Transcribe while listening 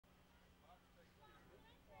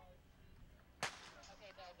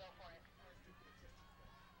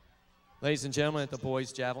Ladies and gentlemen, at the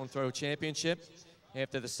Boys Javelin Throw Championship,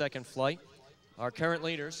 after the second flight, our current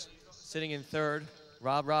leaders, sitting in third,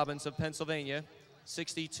 Rob Robbins of Pennsylvania,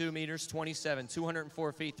 62 meters, 27,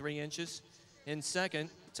 204 feet, 3 inches. In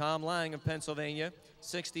second, Tom Lang of Pennsylvania,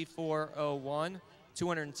 64.01,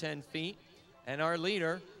 210 feet. And our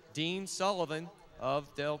leader, Dean Sullivan of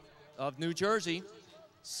New Jersey,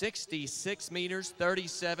 66 meters,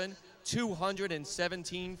 37,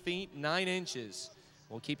 217 feet, 9 inches.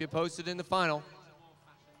 We'll keep you posted in the final.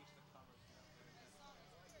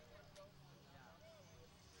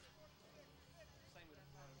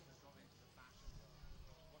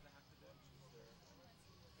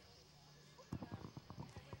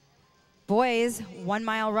 Boys 1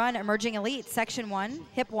 mile run, emerging elite, section 1,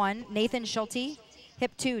 hip 1, Nathan Schulte,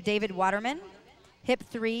 hip 2, David Waterman, hip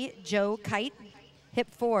 3, Joe Kite, hip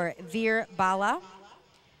 4, Veer Bala,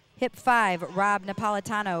 hip 5, Rob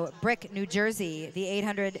Napolitano, Brick, New Jersey, the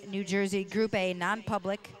 800 New Jersey Group A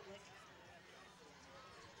non-public,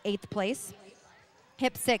 8th place.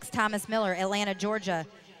 Hip 6, Thomas Miller, Atlanta, Georgia.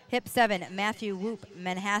 Hip 7, Matthew Whoop,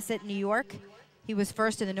 Manhasset, New York. He was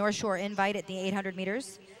first in the North Shore invite at the 800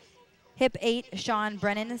 meters. Hip 8, Sean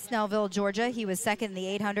Brennan, Snellville, Georgia. He was second in the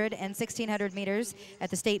 800 and 1600 meters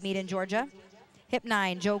at the state meet in Georgia. Hip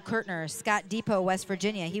 9, Joe Kurtner, Scott Depot, West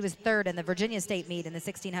Virginia. He was third in the Virginia State meet in the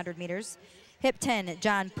 1600 meters. Hip 10,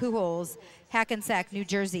 John Pujols, Hackensack, New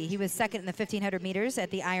Jersey. He was second in the 1500 meters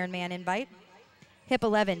at the Ironman invite. Hip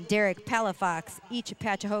 11, Derek Palafox, Each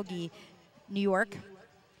Patchogue, New York.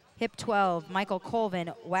 Hip 12, Michael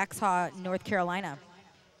Colvin, Waxhaw, North Carolina.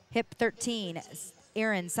 Hip 13,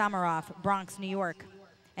 Aaron Samaroff, Bronx, New York.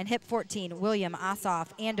 And hip 14, William Ossoff,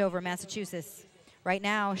 Andover, Massachusetts. Right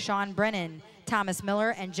now, Sean Brennan, Thomas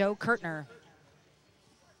Miller, and Joe Kurtner.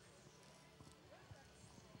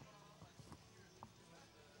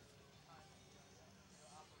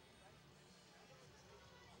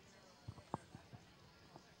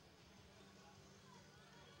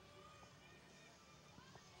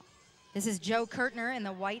 This is Joe Kurtner in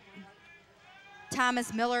the white,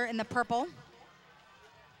 Thomas Miller in the purple.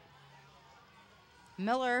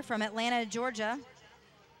 Miller from Atlanta, Georgia.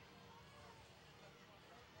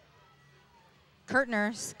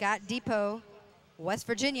 Kurtner, Scott Depot, West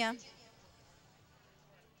Virginia.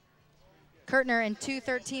 Kurtner in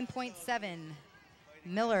 213.7.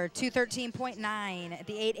 Miller 213.9 at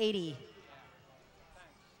the 880.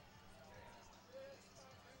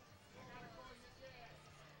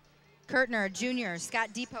 Kurtner, Jr., Scott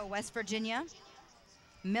Depot, West Virginia.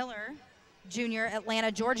 Miller, Jr.,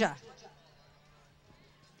 Atlanta, Georgia.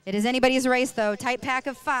 It is anybody's race, though. Tight pack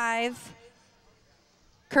of 5.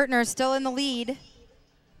 Kurtner still in the lead.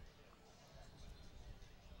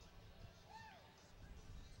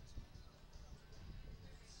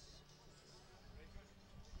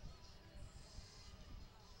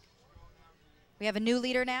 We have a new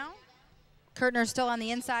leader now. Kurtner still on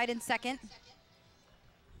the inside in second.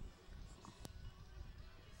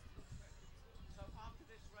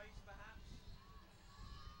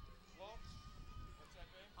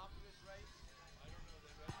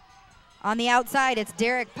 On the outside, it's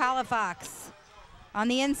Derek Palafox. On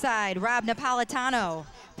the inside, Rob Napolitano.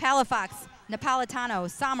 Palafox, Napolitano,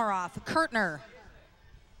 Samaroff, Kurtner.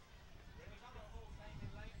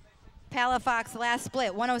 Palafox last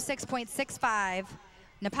split, 106.65.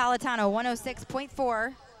 Napolitano,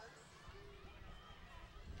 106.4.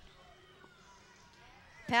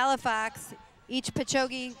 Palafox, Each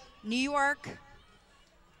Patchogue, New York.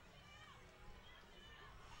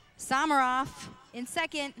 Samaroff in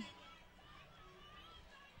second.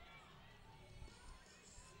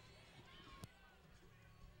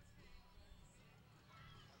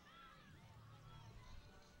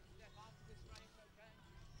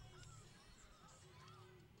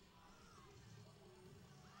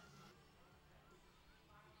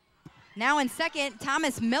 Now in second,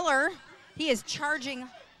 Thomas Miller. He is charging.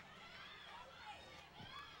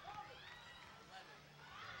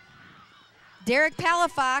 Derek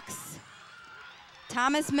Palafox,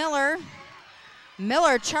 Thomas Miller.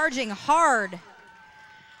 Miller charging hard.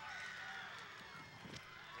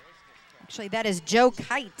 Actually, that is Joe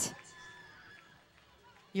Kite.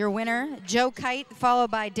 Your winner, Joe Kite,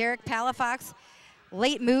 followed by Derek Palafox.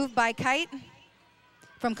 Late move by Kite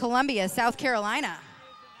from Columbia, South Carolina.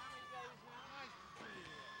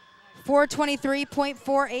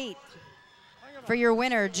 423.48 for your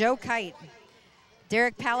winner, Joe Kite.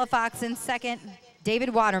 Derek Palafox in second, David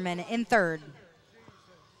Waterman in third.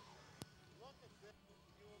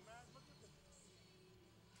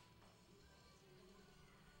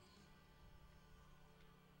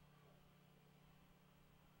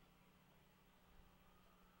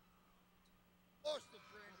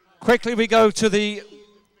 Quickly we go to the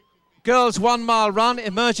girls 1 mile run,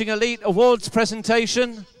 Emerging Elite Awards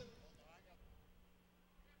presentation.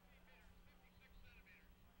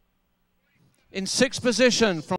 In 6th position from